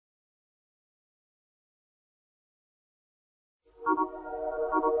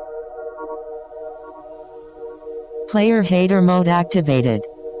Player hater mode activated.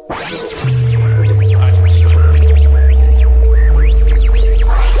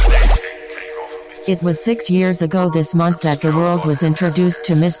 It was 6 years ago this month that the world was introduced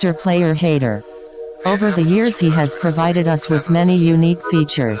to Mr. Player Hater. Over the years he has provided us with many unique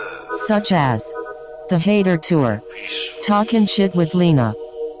features, such as the Hater Tour, Talkin' Shit with Lena,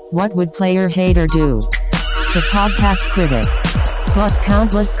 What Would Player Hater Do, the Podcast Critic, plus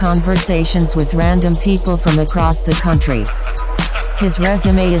countless conversations with random people from across the country. His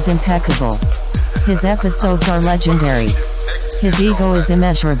resume is impeccable. His episodes are legendary. His ego is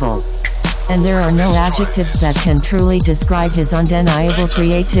immeasurable. And there are no adjectives that can truly describe his undeniable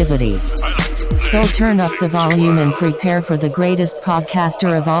creativity. So turn up the volume and prepare for the greatest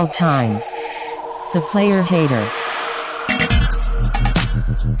podcaster of all time, the Player Hater.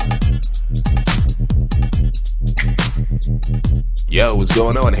 Yo, what's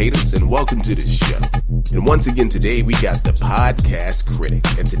going on, haters, and welcome to the show. And once again today we got the Podcast Critic,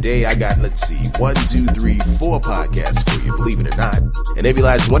 and today I got, 4 podcasts for you, believe it or not. And every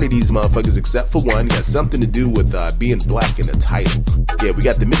last one of these motherfuckers except for one got something to do with being black in the title. Yeah, we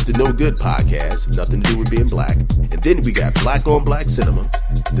got the Mr. No Good podcast, nothing to do with being black. And then we got Black on Black Cinema,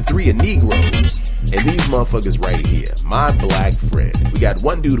 the 3 are Negroes, and these motherfuckers right here, my black friend. We got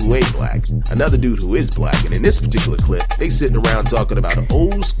one dude who ain't black, another dude who is black, and in this particular clip, they sitting around talking about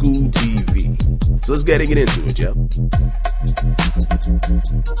old school TV. So let's get into it, Joe.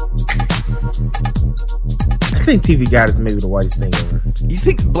 I think TV Guide is maybe the whitest thing ever. You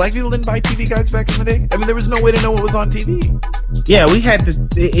think black people didn't buy TV Guides back in the day? I mean, there was no way to know what was on TV. Yeah, we had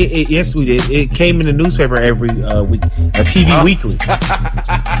yes, we did. It came in the newspaper every week, a TV Weekly.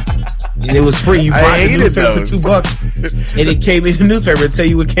 And it was free. You bought the newspaper for $2, and it came in the newspaper to tell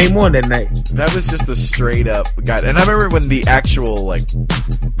you what came on that night. That was just a straight up guide. And I remember when the actual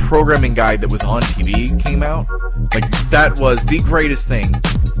programming guide that was on TV came out. That was the greatest thing.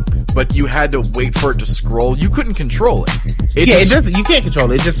 But you had to wait for it to scroll. You couldn't control it. It doesn't. You can't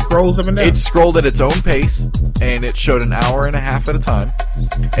control it. It just scrolls up and down. It scrolled at its own pace, and it showed an hour and a half at a time.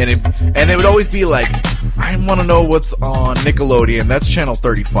 And it would always be like, I want to know what's on Nickelodeon. That's channel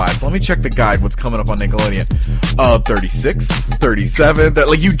 35. So let me check the guide. What's coming up on Nickelodeon? 36, 37.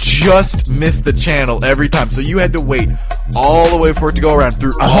 You just missed the channel every time. So you had to wait all the way for it to go around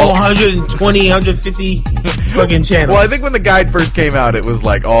through a whole 120, 150 fucking channels. Well, I think when the guide first came out, it was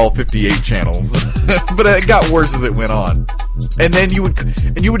all 58 channels. But it got worse as it went on. And then you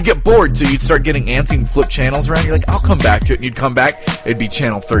would get bored, so you'd start getting antsy and flip channels around. You're like, I'll come back to it. And you'd come back, it'd be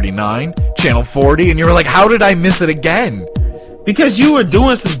channel 39, channel 40, and you were like, how did I miss it again? Because you were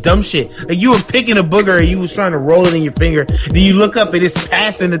doing some dumb shit. You were picking a booger and you was trying to roll it in your finger. Then you look up and it's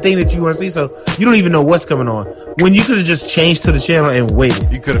passing the thing that you want to see, so you don't even know what's coming on. When you could have just changed to the channel and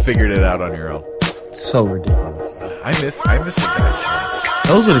waited. You could have figured it out on your own. So ridiculous. I miss the guys.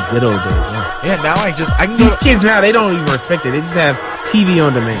 Those are the good old days, huh? Yeah, now I can These kids now, they don't even respect it. They just have TV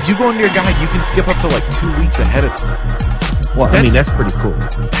on demand. You go into your guide, you can skip up to 2 weeks ahead of time. Well, that's pretty cool.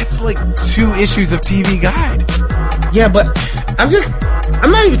 That's 2 issues of TV Guide. Yeah, but I'm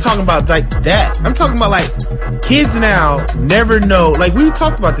not even talking about that. I'm talking about kids now never know. We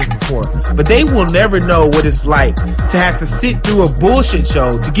talked about this before, but they will never know what it's like to have to sit through a bullshit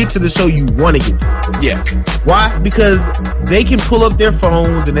show to get to the show you want to get to. Yes. Why? Because they can pull up their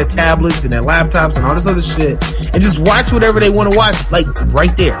phones and their tablets and their laptops and all this other shit and just watch whatever they want to watch,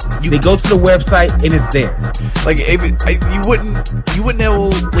 right there. They go to the website and it's there. You wouldn't know,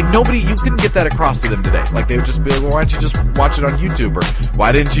 nobody, you couldn't get that across to them today. They would just be like, well, why don't you just watch it on YouTube? Or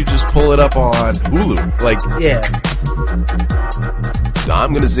why didn't you just pull it up on Hulu? Yeah. So I'm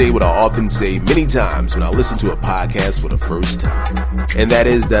going to say what I often say many times when I listen to a podcast for the first time. And that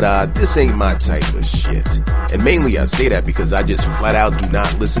is that this ain't my type of shit. And mainly I say that because I just flat out do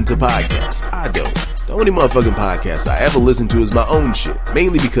not listen to podcasts. I don't. The only motherfucking podcast I ever listen to is my own shit.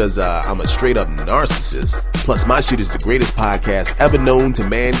 Mainly because I'm a straight up narcissist. Plus my shit is the greatest podcast ever known to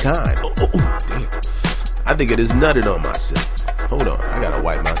mankind. Oh, damn. I think it is nutted on myself. Hold on, I gotta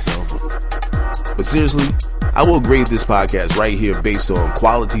wipe myself up. But seriously, I will grade this podcast right here based on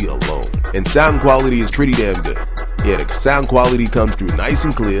quality alone. And sound quality is pretty damn good. Yeah, the sound quality comes through nice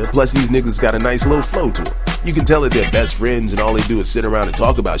and clear, plus these niggas got a nice little flow to them. You can tell that they're best friends and all they do is sit around and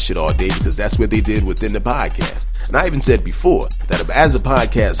talk about shit all day because that's what they did within the podcast. And I even said before that as a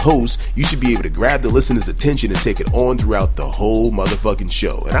podcast host, you should be able to grab the listener's attention and take it on throughout the whole motherfucking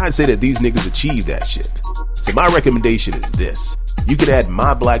show. And I'd say that these niggas achieve that shit. So my recommendation is this. You can add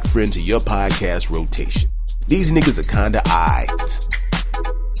My Black Friend to your podcast rotation. These niggas are kinda aight.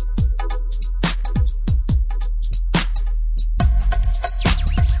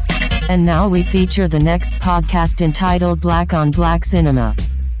 And now we feature the next podcast entitled Black on Black Cinema.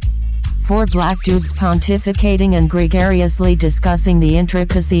 4 black dudes pontificating and gregariously discussing the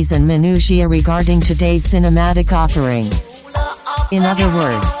intricacies and minutiae regarding today's cinematic offerings. In other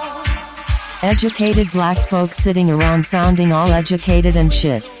words, educated black folks sitting around sounding all educated and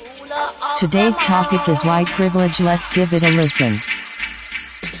shit. Today's topic is white privilege. Let's give it a listen.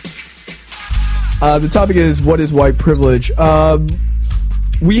 The topic is, what is white privilege?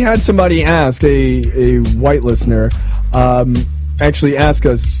 We had somebody ask, a white listener, actually ask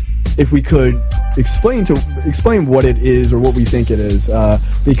us if we could explain what it is or what we think it is,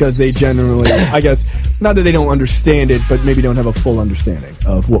 because they generally, I guess, not that they don't understand it, but maybe don't have a full understanding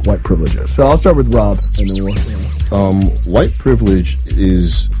of what white privilege is. So I'll start with Rob, and then we'll... White privilege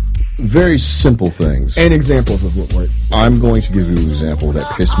is very simple things. And examples of what white... I'm going to give you an example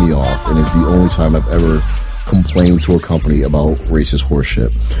that pissed me off, and it's the only time I've ever complained to a company about racist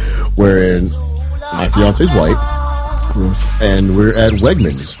horseshit. Wherein my fiance's white, and we're at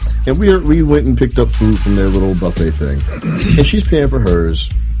Wegmans, and we went and picked up food from their little buffet thing, and she's paying for hers,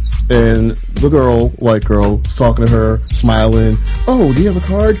 and the girl, white girl, is talking to her, smiling. Oh, do you have a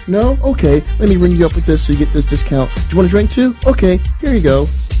card? No? Okay, let me ring you up with this so you get this discount. Do you want a drink too? Okay, here you go.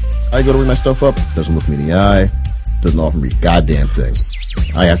 I go to ring my stuff up, doesn't look me in the eye, doesn't offer me a goddamn thing.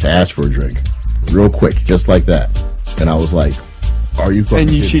 I have to ask for a drink, real quick, just like that. And I was like, are you fucking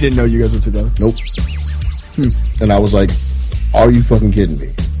kidding me? She didn't know you guys were together? Nope. And I was like, are you fucking kidding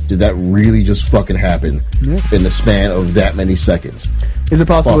me? Did that really just fucking happen in the span of that many seconds? Is it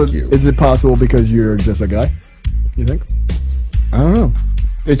possible? Fuck you. Is it possible because you're just a guy? You think? I don't know.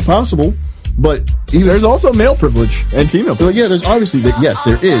 It's possible, but there's also male privilege and female privilege. Yeah, there's obviously yes,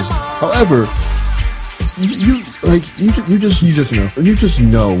 there is. However, you just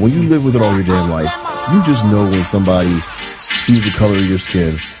know when you live with it all your damn life. You just know when somebody sees the color of your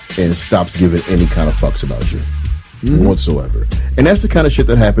skin and stops giving any kind of fucks about you whatsoever. And that's the kind of shit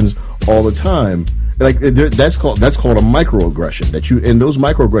that happens all the time. Like that's called a microaggression. And those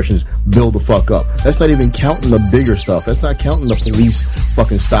microaggressions build the fuck up. That's not even counting the bigger stuff. That's not counting the police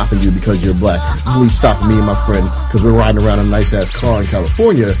fucking stopping you because you're black. The police stopping me and my friend because we're riding around in a nice ass car in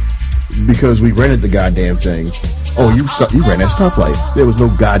California because we rented the goddamn thing. Oh, you ran that stoplight. There was no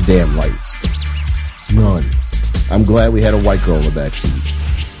goddamn light. None. I'm glad we had a white girl in the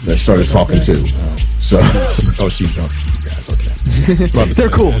backseat that started talking too. So, she guys, okay. They're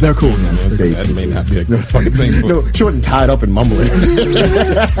cool. They're cool. That may not be a good fucking thing. No, she wasn't tied up and mumbling.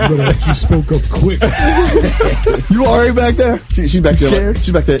 But she spoke up quick. You all right back there? She's back there. Scared?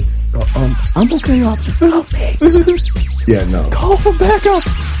 She's back there. I'm okay, officer. Help me. Yeah, no. Call for backup.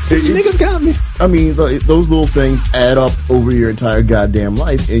 Niggas got me. I mean, those little things add up over your entire goddamn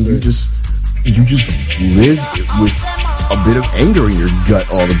life, and you just live with a bit of anger in your gut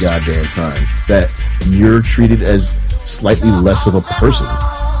all the goddamn time that you're treated as slightly less of a person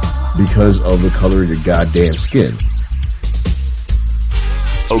because of the color of your goddamn skin.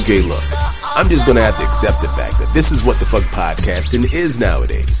 Okay, look, I'm just gonna have to accept the fact that this is what the fuck podcasting is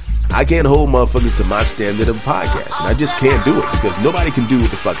nowadays. I can't hold motherfuckers to my standard of podcast, and I just can't do it because nobody can do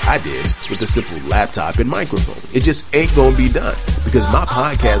what the fuck I did with a simple laptop and microphone. It just ain't gonna be done because my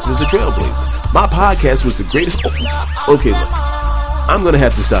podcast was a trailblazer. My podcast was the greatest. Okay, look, I'm gonna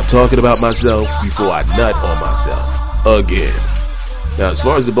have to stop talking about myself before I nut on myself again. Now, as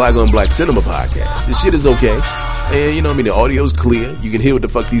far as the Black on Black Cinema podcast, this shit is okay. And the audio's clear. You can hear what the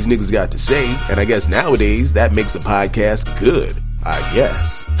fuck these niggas got to say. And I guess nowadays that makes a podcast good. I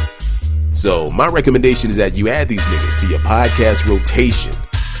guess. So my recommendation is that you add these niggas to your podcast rotation.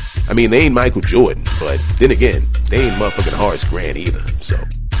 I mean, they ain't Michael Jordan, but then again, they ain't motherfucking Horace Grant either. So,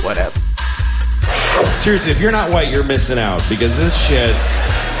 whatever. Seriously, if you're not white, you're missing out because this shit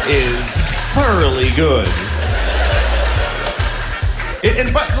is thoroughly good.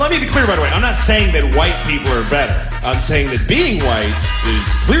 But let me be clear, by the way. I'm not saying that white people are better. I'm saying that being white is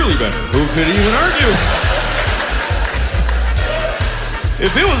clearly better. Who could even argue?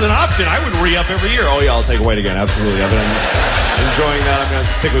 If it was an option, I would re-up every year. Oh, yeah, I'll take white again. Absolutely. I've been enjoying that. I'm going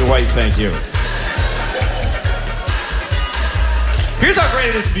to stick with white. Thank you. Here's how great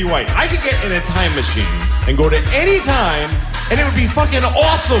it is to be white. I could get in a time machine and go to any time, and it would be fucking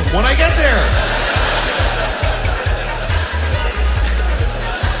awesome when I get there.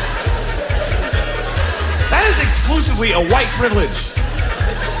 That is exclusively a white privilege.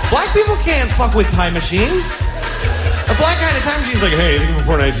 Black people can't fuck with time machines. A black guy in a time machine is like, hey, anything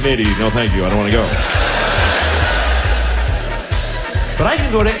before 1980? No, thank you. I don't want to go. But I can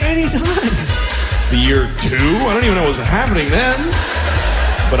go to any time. The year 2? I don't even know what was happening then.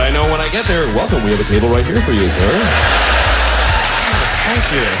 But I know when I get there, welcome, we have a table right here for you, sir. Thank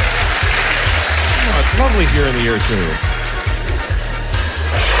you. It's lovely here in the year 2.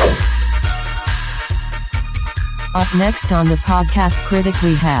 Up next on the podcast critic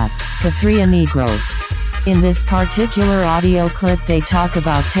we have the Three Negroes. In this particular audio clip they talk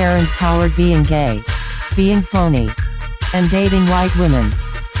about Terrence Howard being gay, being phony, and dating white women.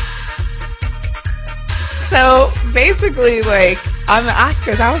 So basically, like, on the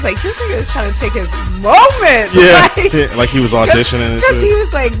Oscars, I was like, this nigga is trying to take his moment. Yeah, like he was auditioning and because shit. he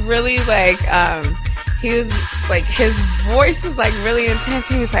was like really like he was like, his voice was like really intense.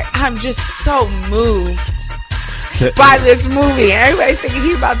 He was like, I'm just so moved by this movie. And everybody's thinking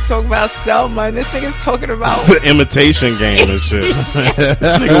he's about to talk about Selma, and this nigga's talking about The Imitation Game and shit.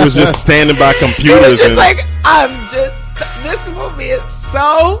 This nigga was just standing by he was computers just and like, this movie is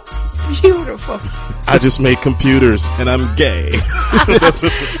so beautiful. I just made computers and I'm gay. It was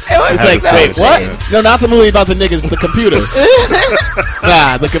It's like, so wait, what? funny. No, not the movie about the niggas, the computers.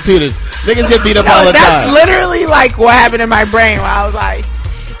 Nah, the computers. Niggas get beat up all the That's time. literally like what happened in my brain where I was like,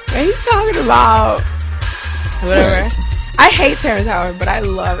 what are you talking about? Whatever. I hate Terrence Howard, but I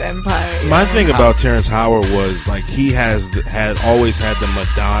love Empire. My thing about Terrence Howard was like he always had the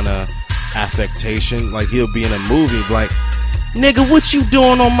Madonna affectation. Like he'll be in a movie like, nigga, what you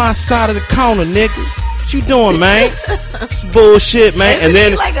doing on my side of the counter, nigga? What you doing, man? It's bullshit, man. Isn't And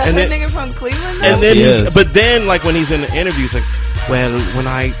then he like a and hood then, nigga from Cleveland? and though? then Yes, he he's, is. but then like when he's in the interview, he's like, well, when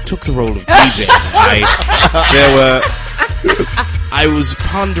I took the role of DJ, I was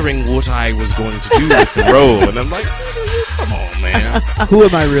pondering what I was going to do with the role, and I'm like, come on, man. Who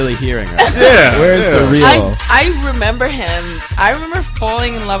am I really hearing right now? Yeah, Where's yeah. the real? I remember him. I remember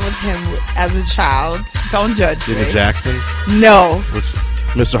falling in love with him as a child. Don't judge The me. Jacksons, No. which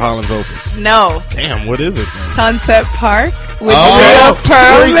Mr. Holland's Opus. No. Damn, what is it? Man? Sunset Park with Oh, Rhea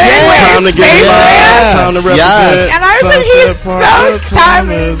Perlman. yeah. Time to get Space live. Man. Time to represent. Yes. And I was like, he's Sunset Park, so what time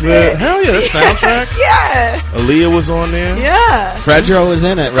is is it? it? Hell yeah, that soundtrack. Yeah. Aaliyah was on there. Yeah. Fredro was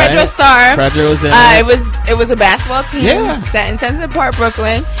in it, right? Fredro Starr. Fredro was in It was a basketball team Yeah. set in Sunset Park,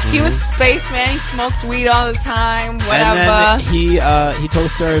 Brooklyn. He was spaceman. He smoked weed all the time. And Whatever. then he told a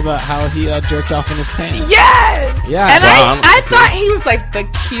story about how he jerked off in his pants. Yes. Yeah. And Wow. I thought he was like the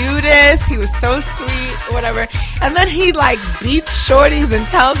cutest. He was so sweet, whatever. And then he like beats shorties and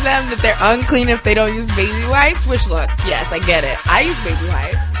tells them that they're unclean if they don't use baby wipes. Which, look, yes, I get it. I use baby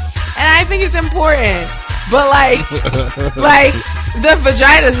wipes, and I think it's important. But like the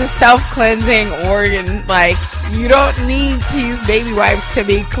vagina is a self-cleansing organ. Like, you don't need to use baby wipes to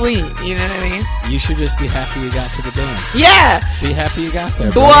be clean. You know what I mean? You should just be happy you got to the dance. Yeah. Be happy you got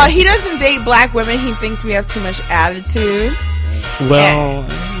there. Well, brother. he doesn't date black women. He thinks we have too much attitude. Well,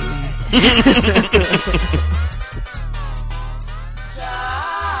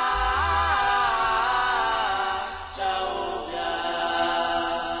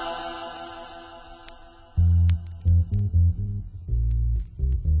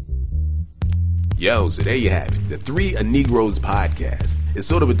 Yo, so there you have it. The Three Negroes podcast. It's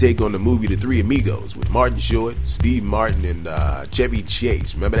sort of a take on the movie The Three Amigos with Martin Short, Steve Martin, and Chevy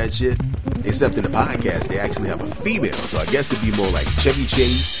Chase. Remember that shit? Except in the podcast, they actually have a female. So I guess it'd be more like Chevy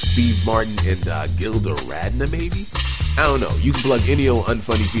Chase, Steve Martin, and Gilda Radner, maybe? I don't know. You can plug any old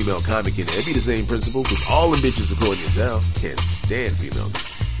unfunny female comic in there. It'd be the same principle, because all them bitches, according to Tell, can't stand female comics.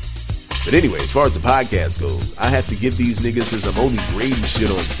 But anyway, as far as the podcast goes, I have to give these niggas, since I'm only grading shit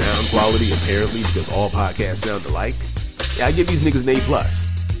on sound quality, apparently, because all podcasts sound alike. Yeah, I give these niggas an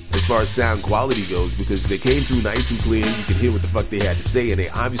A+. As far as sound quality goes, because they came through nice and clear, you could hear what the fuck they had to say, and they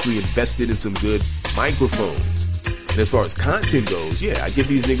obviously invested in some good microphones. And as far as content goes, yeah, I give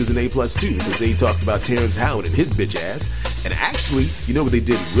these niggas an A+ too, because they talked about Terrence Howard and his bitch ass. And actually, you know what they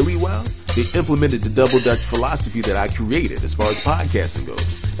did really well? They implemented the double Dutch philosophy that I created as far as podcasting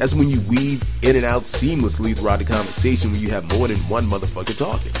goes. That's when you weave in and out seamlessly throughout the conversation when you have more than one motherfucker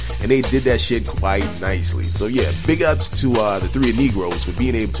talking. And they did that shit quite nicely. So yeah, big ups to the Three Negroes for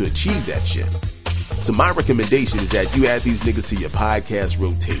being able to achieve that shit. So my recommendation is that you add these niggas to your podcast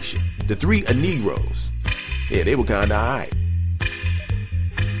rotation. The Three Negroes. Yeah, they were kinda alright.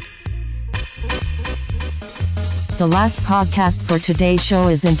 The last podcast for today's show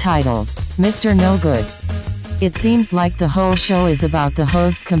is entitled, Mr. No Good. It seems like the whole show is about the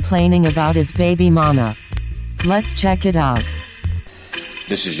host complaining about his baby mama. Let's check it out.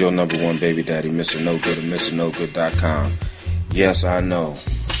 This is your number one baby daddy, Mr. No Good of MrNoGood.com. Yes, I know.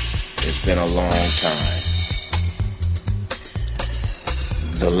 It's been a long time.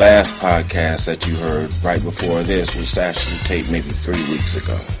 The last podcast that you heard right before this was actually taped maybe 3 weeks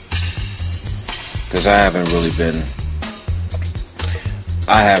ago. Because I haven't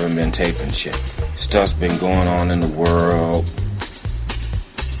been taping shit. Stuff's been going on in the world.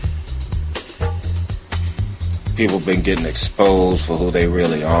 People been getting exposed for who they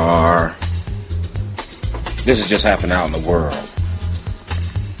really are. This has just happened out in the world.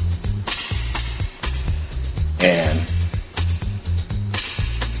 And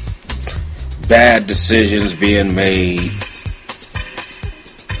bad decisions being made,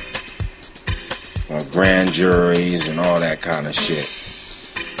 or grand juries and all that kind of shit.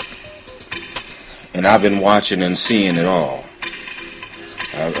 And I've been watching and seeing it all.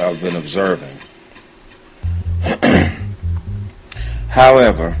 I've been observing.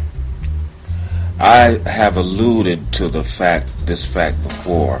 However, I have alluded to this fact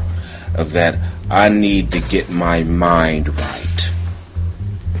before, of that I need to get my mind right.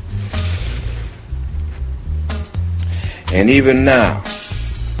 And even now,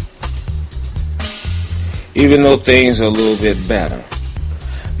 even though things are a little bit better,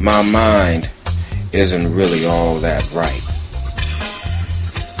 my mind isn't really all that right.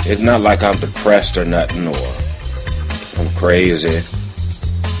 It's not like I'm depressed or nothing, or I'm crazy,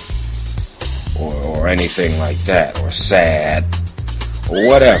 or anything like that, or sad, or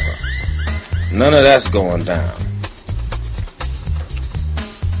whatever. None of that's going down.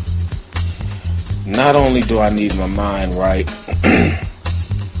 Not only do I need my mind right,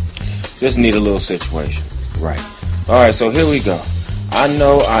 just need a little situation right. Alright, so here we go. I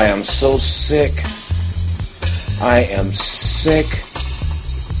know I am so sick. I am sick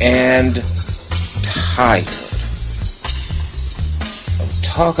and tired of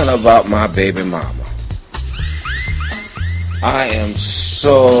talking about my baby mama. I am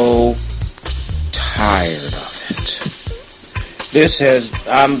so tired of it.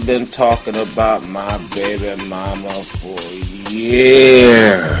 I've been talking about my baby mama for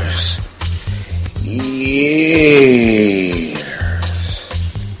years.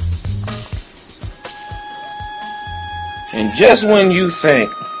 And just when you think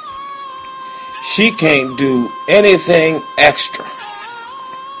she can't do anything extra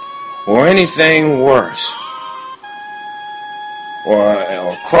or anything worse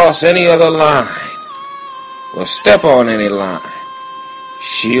or cross any other line or step on any line,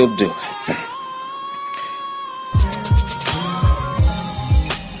 she'll do it.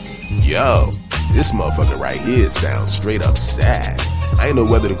 Yo, this motherfucker right here sounds straight up sad. I ain't know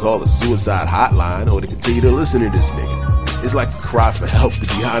whether to call a suicide hotline or to continue to listen to this nigga. It's like a cry for help, to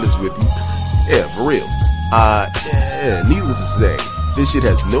be honest with you. Yeah, for reals. Needless to say, this shit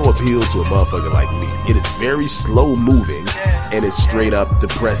has no appeal to a motherfucker like me. It is very slow moving, and it's straight up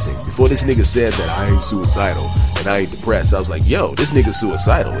depressing. Before this nigga said that I ain't suicidal and I ain't depressed, I was like, yo, this nigga's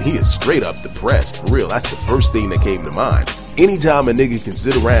suicidal and he is straight up depressed. For real, that's the first thing that came to mind. Anytime a nigga can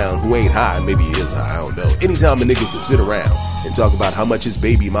sit around who ain't high, maybe he is high, I don't know. Anytime a nigga can sit around and talk about how much his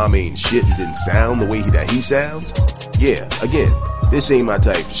baby mama ain't shit and didn't sound the way that he sounds, yeah, again, this ain't my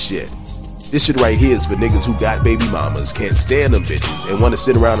type of shit. This shit right here is for niggas who got baby mamas, can't stand them bitches, and want to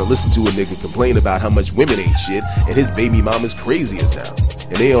sit around and listen to a nigga complain about how much women ain't shit and his baby mama's crazy as hell.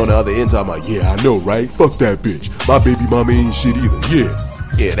 And they on the other end talking about, yeah, I know, right? Fuck that bitch. My baby mama ain't shit either, yeah.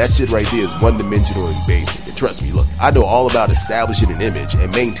 Yeah, that shit right there is one-dimensional and basic. And trust me, look, I know all about establishing an image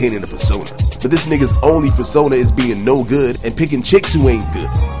and maintaining a persona. But this nigga's only persona is being no good and picking chicks who ain't good.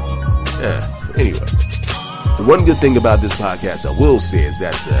 Anyway. The one good thing about this podcast, I will say, is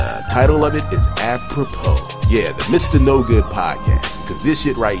that the title of it is apropos. Yeah, the Mr. No Good Podcast. Because this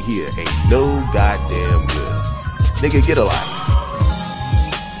shit right here ain't no goddamn good. Nigga, get a life.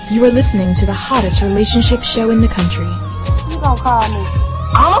 You are listening to the hottest relationship show in the country. You gonna call me?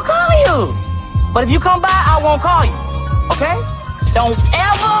 I'm gonna call you. But if you come by, I won't call you. Okay? Don't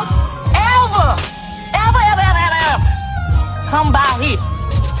ever come by here.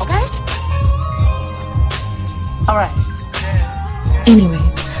 Okay? All right.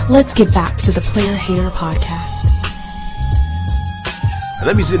 Anyways, let's get back to the Player Hater Podcast. And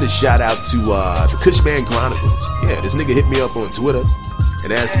let me send a shout out to the Cushman Chronicles. Yeah, this nigga hit me up on Twitter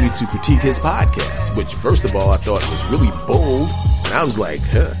and asked me to critique his podcast, which first of all I thought was really bold. And I was like,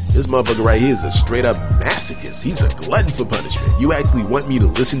 this motherfucker right here is a straight up masochist. He's a glutton for punishment. You actually want me to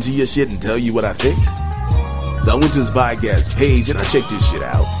listen to your shit and tell you what I think? So I went to his podcast page and I checked this shit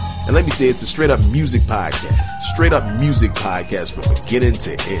out. And let me say, it's a straight up music podcast. Straight up music podcast from beginning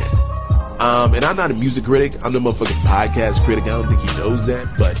to end. And I'm not a music critic. I'm the motherfucking podcast critic. I don't think he knows that.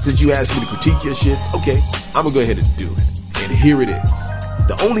 But since you asked me to critique your shit, okay, I'm gonna go ahead and do it. And here it is.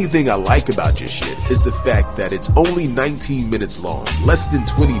 The only thing I like about your shit is the fact that it's only 19 minutes long. Less than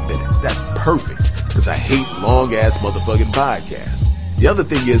 20 minutes. That's perfect. Because I hate long ass motherfucking podcasts. The other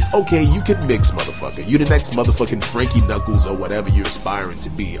thing is, okay, you can mix, motherfucker. You're the next motherfucking Frankie Knuckles or whatever you're aspiring to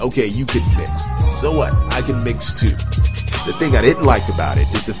be. Okay, you can mix. So what? I can mix too. The thing I didn't like about it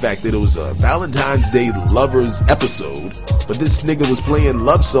is the fact that it was a Valentine's Day Lovers episode, but this nigga was playing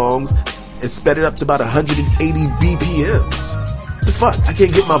love songs and sped it up to about 180 BPMs. The fuck? I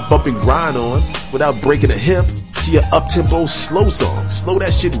can't get my bump and grind on without breaking a hip to your up-tempo slow song. Slow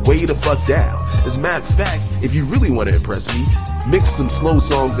that shit way the fuck down. As a matter of fact, if you really want to impress me, mix some slow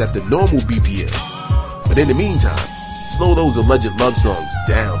songs at the normal BPM. But in the meantime, slow those alleged love songs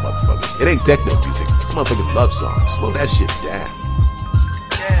down, motherfucker. It ain't techno music. It's motherfucking love songs. Slow that shit down.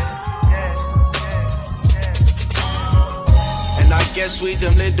 I guess we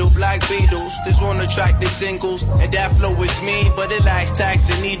them little black Beatles. This one attract the singles, and that flow is me, but it lacks tacks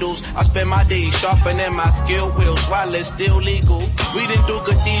and needles. I spend my days sharpening my skill wheels while it's still legal. Reading through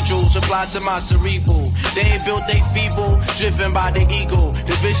cathedrals, apply to my cerebral. They ain't built, they feeble, driven by the ego.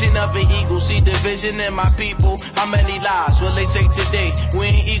 The vision of an eagle, see the vision in my people. How many lives will they take today? We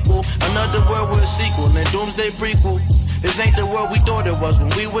ain't equal. Another world with a sequel, and doomsday prequel. This ain't the world we thought it was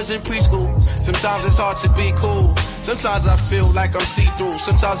when we was in preschool. Sometimes it's hard to be cool. Sometimes I feel like I'm see-through.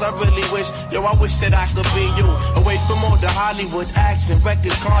 Sometimes I really wish, I wish that I could be you. Away from all the Hollywood acts and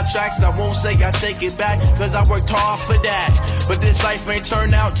record contracts. I won't say I take it back, cause I worked hard for that. But this life ain't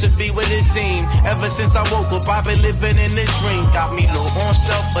turned out to be what it seemed. Ever since I woke up, I've been living in this dream. Got me low on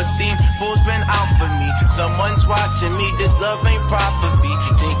self-esteem, fools been out for me. Someone's watching me, this love ain't proper. Be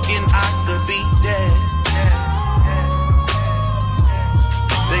thinking I could be dead.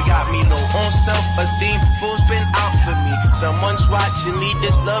 They got me low on self-esteem, fools been out for me. Someone's watching me,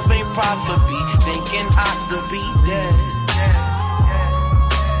 this love ain't proper. Be thinking I could be dead.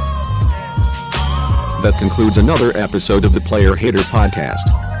 That concludes another episode of the Player Hater Podcast.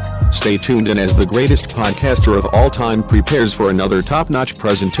 Stay tuned in as the greatest podcaster of all time prepares for another top-notch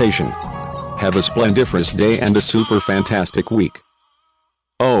presentation. Have a splendiferous day and a super fantastic week.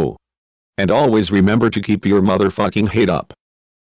 Oh. And always remember to keep your motherfucking hate up.